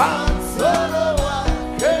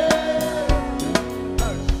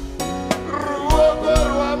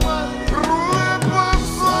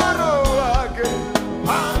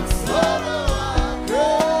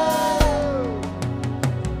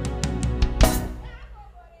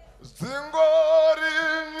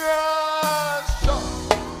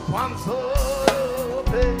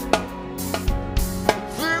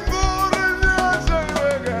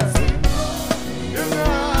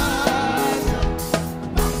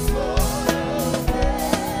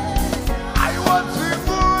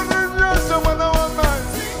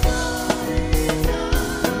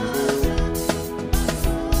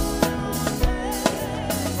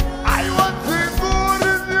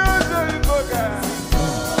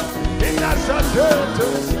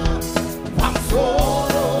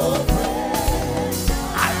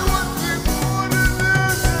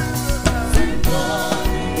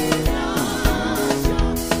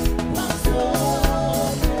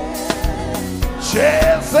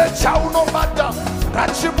chese chaunobata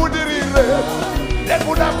ngachibudirire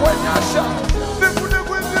nekuda kwenyasha nekuda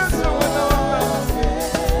kwenyasha wana wanga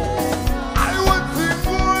aiwa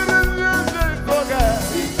dzinguri nyasha itoga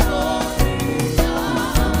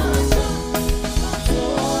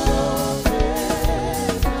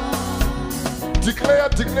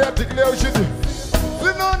declare uchiti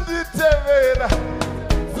zinonditevera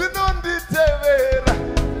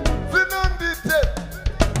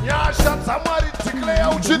nyasha dzamwari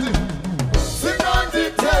declare uchiti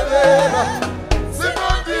zinonditevera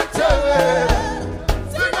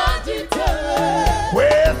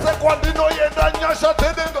kwese kwandinoenda nyasha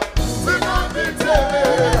dzedenga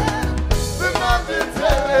zinonditevera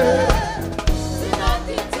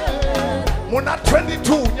muna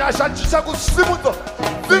 22 nyasha dzichakusimudza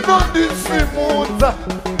zinondisimudza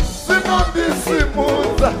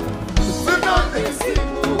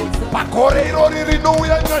pakore irori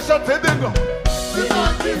rinouya nyasha dzedenga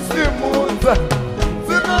zinondisimudza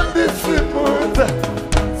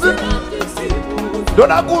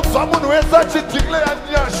ndoda kunzwa munhu wese achidhikleya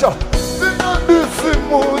nyasha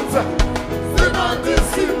zinondisimudza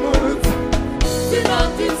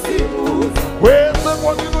wese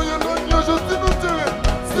kwandinoenda nyasha dzinotevera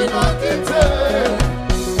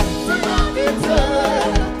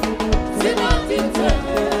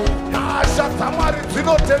nyasha dzamwari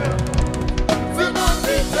dzinotevera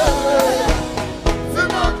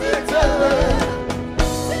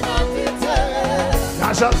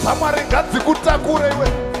nyasha dzamwari ngadzikutakure iwe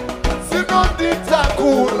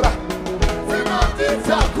dzinonditakura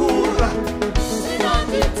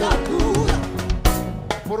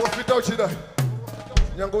profita uchida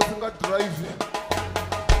nyange usingadhiraivhi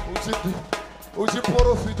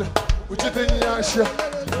uchiprofita uchiti nyasha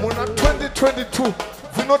muna 2022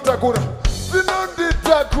 dzinotakura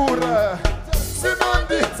zinonditakura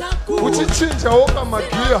uchichinjawo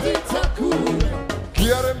kamagiya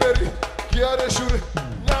Kiare mberi, kiare shure.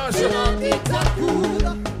 Nyasha.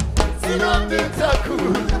 Sinonditakura,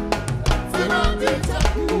 sinonditakura,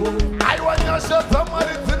 sinonditakura. Aiwa nyasha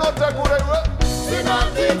Zamari dzinotakura iwe.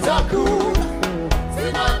 Sinonditakura,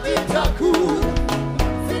 sinonditakura,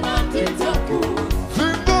 sinonditakura.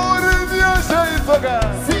 Singori nyasha izoga.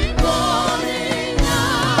 Singori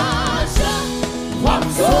nyasha,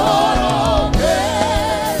 wamsoro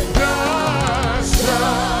Nyasha.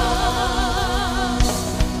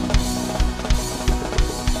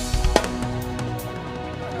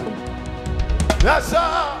 Nyasha.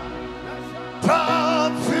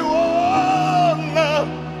 Tatsiwana.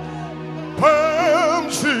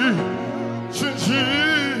 Pamshi.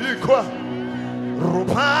 Chinchikwa.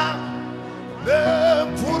 Rupa.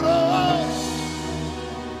 Nepuro.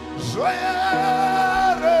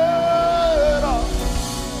 Zoyerera.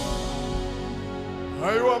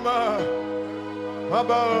 Aiwa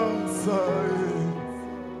mabasai.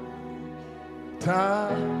 Ta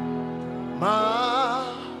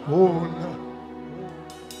maona.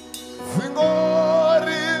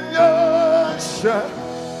 Singori nyasha.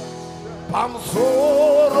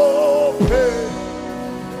 Pamsoro pe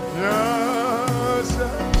nyasha.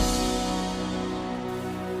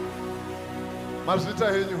 Mazvita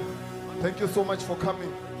henyu, thank you so much for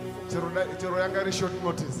coming. Chero yanga short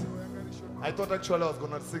notice. I thought actually I was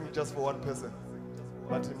going to sing just for one person.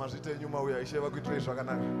 But mazvita henyu mauya isheva kuitira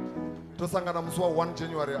zvakanaka. Tosangana musi wa 1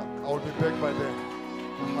 January, I will be back by then.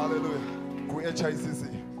 Hallelujah. Ku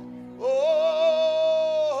HICC. Oh,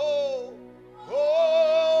 oh, oh.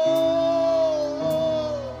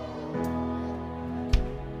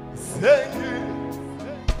 Thank you.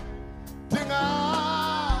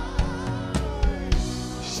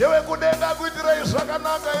 Shewe kudenga kuitira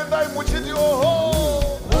zvakanaka endai muchiti oho.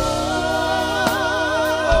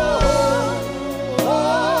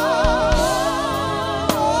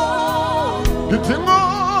 Gitingo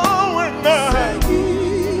wena.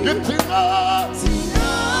 Gitingo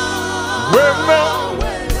wena.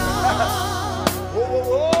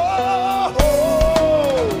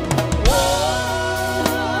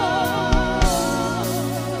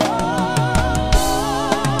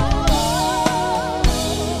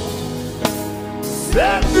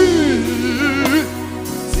 Send